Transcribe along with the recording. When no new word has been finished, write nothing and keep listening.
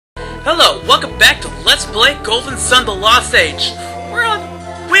Hello, welcome back to Let's Play Golden Sun: The Lost Age.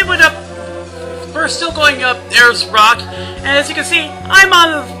 We're still going up Ayers Rock, and as you can see, I'm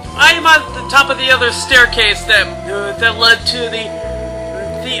on the top of the other staircase that led to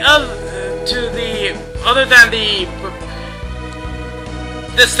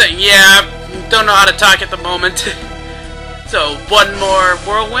this thing. Yeah, don't know how to talk at the moment. So one more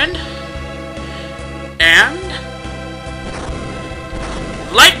whirlwind and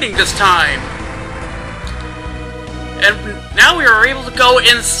lightning this time. And now we are able to go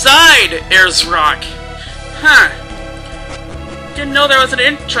inside Ayers Rock. Didn't know there was an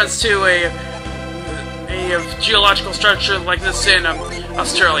entrance to a geological structure like this in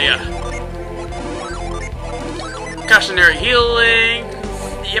Australia. Cautionary healing.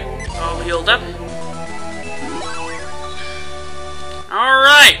 Yep, all healed up.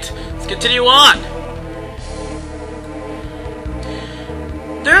 Alright, let's continue on.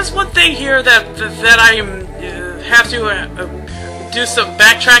 There's one thing here that I have to do some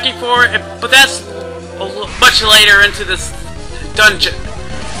backtracking for, but that's much later into this dungeon.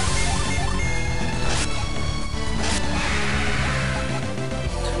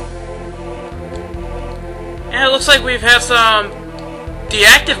 And it looks like we've had some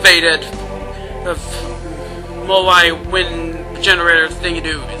deactivated Moai wind generator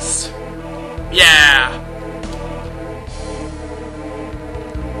thingy-doos. Yeah.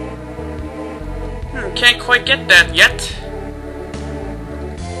 Can't quite get that yet.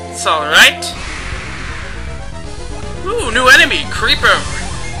 It's alright. Ooh, new enemy, Creeper.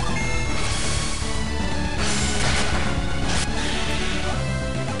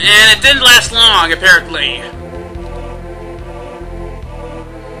 And it didn't last long, apparently.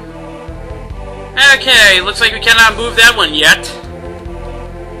 Okay, looks like we cannot move that one yet.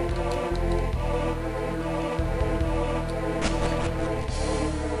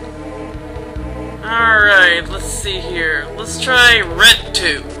 Alright, let's see here. Let's try Red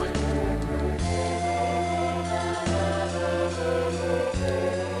 2.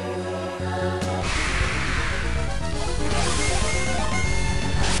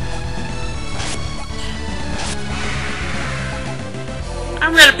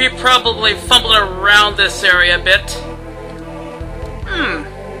 I'm gonna be probably fumbling around this area a bit.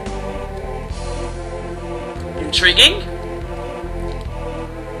 Intriguing.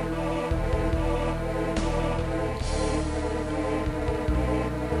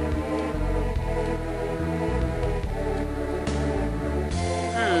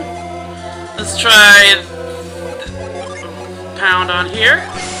 Let's try pound on here.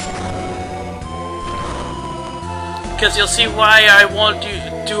 Because you'll see why I won't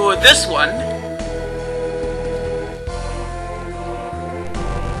do this one.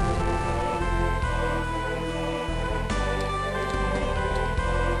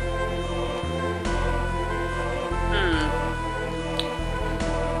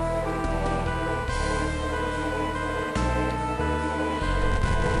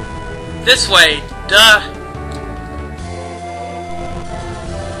 This way, duh.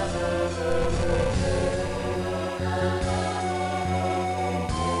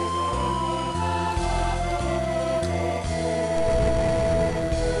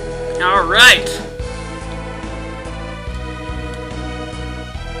 All right.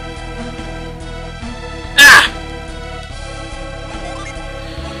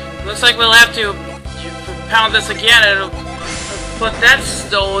 Looks like we'll have to pound this again. It'll put that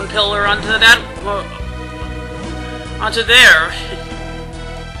stone pillar onto there.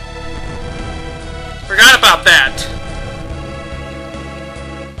 Forgot about that.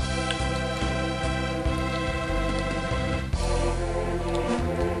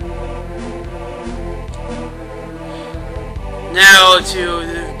 Now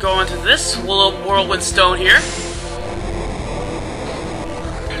to go into this whirlwind stone here.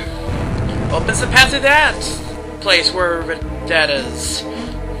 Opens the path to that place where that is.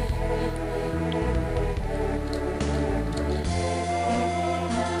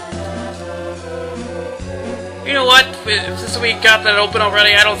 You know what? Since we got that open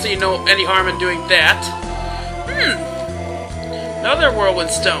already, I don't see any harm in doing that. Another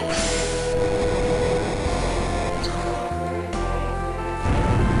whirlwind stone.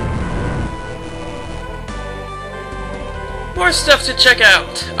 More stuff to check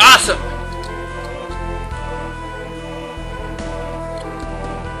out. Awesome.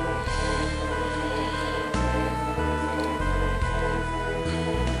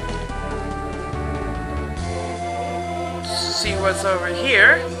 See what's over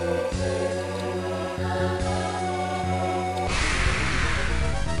here.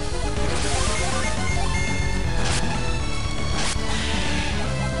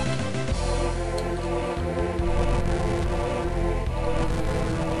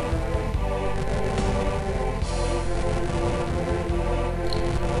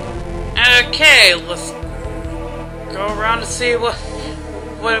 Okay, let's go around and see what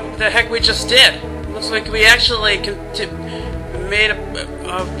the heck we just did. Looks like we actually made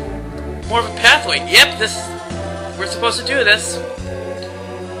more of a pathway. Yep, we're supposed to do this.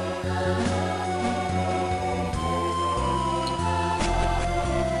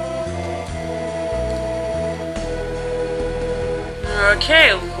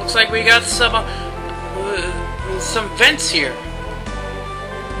 Okay, looks like we got some vents here.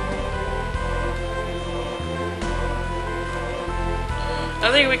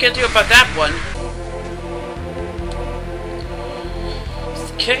 Nothing we can do about that one.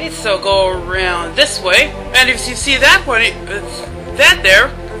 Okay, so go around this way, and if you see that one,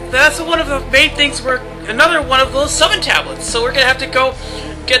 that's one of the main things. Another one of those summon tablets. So we're gonna have to go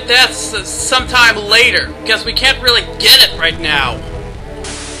get that sometime later because we can't really get it right now.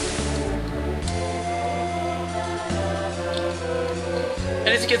 And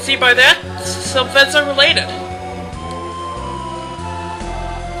as you can see by that, some vents are related.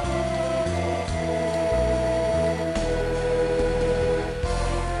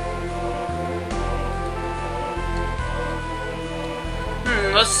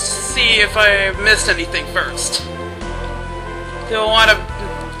 Let's see if I missed anything first. Don't want to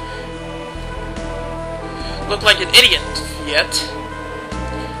look like an idiot yet.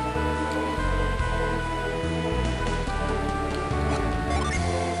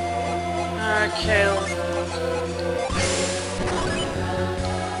 Okay.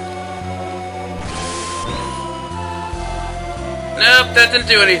 Nope, that didn't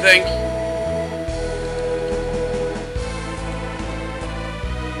do anything.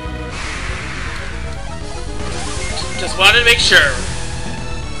 Just wanted to make sure.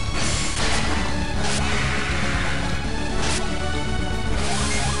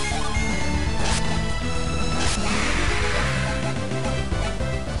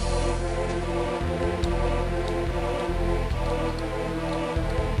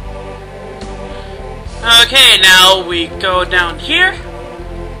 Okay, now we go down here.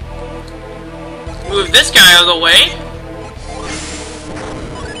 Move this guy out of the way.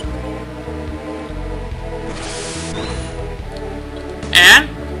 And?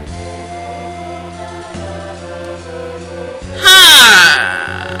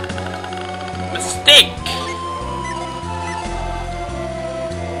 Mistake.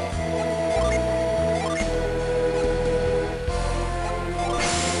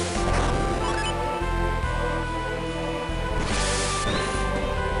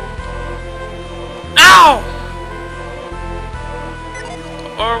 Ow!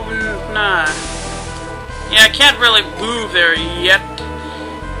 Or, nah. Yeah, I can't really move there yet.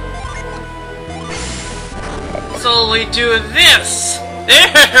 So we do this.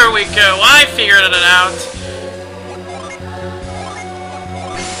 There we go. I figured it out.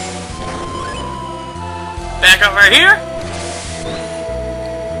 Back over here.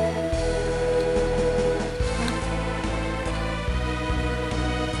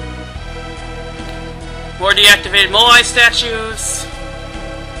 More deactivated Moai statues.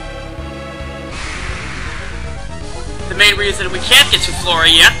 The main reason we can't get to Flora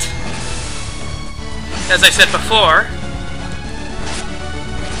yet, as I said before.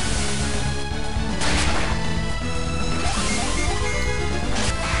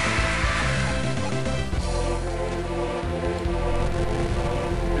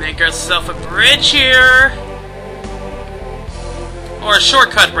 Make ourselves a bridge here. Or a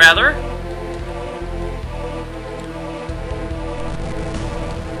shortcut, rather.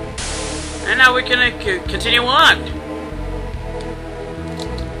 And now we're gonna continue on.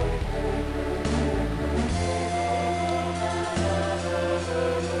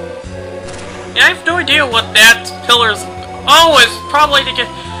 Yeah, I have no idea what that pillar's... Oh, it's probably to get...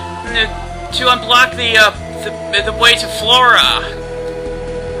 to unblock the way to Flora.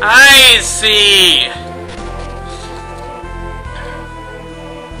 I see.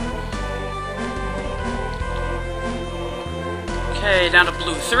 Okay, down to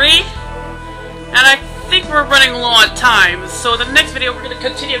blue 3. And I think we're running low on time, so the next video we're going to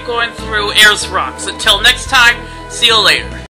continue going through Ayers Rocks. Until next time, see you later.